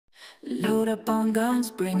Load up on guns,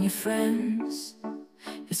 bring your friends.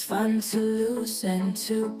 It's fun to lose and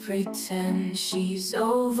to pretend. She's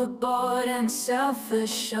overboard and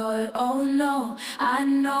self-assured. Oh no, I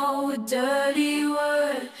know a dirty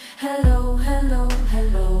word. Hello, hello,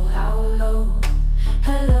 hello, how low?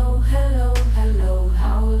 Hello, hello, hello,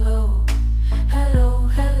 how low? Hello,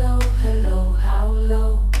 hello, hello, how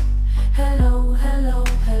low? Hello, hello,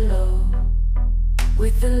 hello.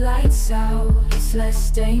 With the lights out, it's less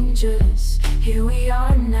dangerous. Here we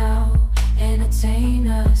are now, entertain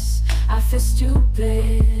us. I feel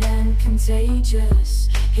stupid and contagious.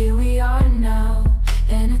 Here we are now,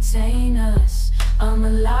 entertain us. A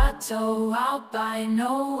mulatto,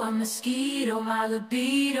 albino, a mosquito, my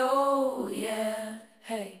libido. Yeah,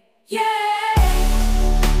 hey, yeah.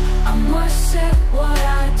 I'm worse at what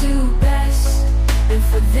I do best, and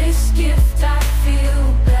for this gift I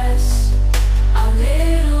feel blessed. Our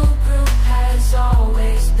little group has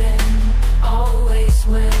always been, always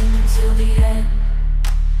win till the end.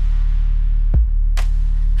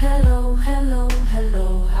 Hello, hello,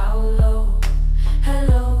 hello, how low?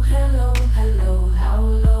 Hello, hello, hello, how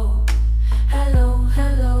low? Hello,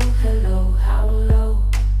 hello, hello, how low?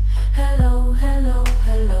 Hello, hello,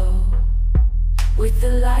 hello. With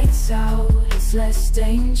the lights out, it's less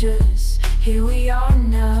dangerous. Here we are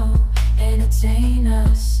now, entertain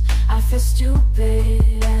us. I feel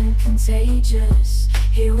stupid and contagious.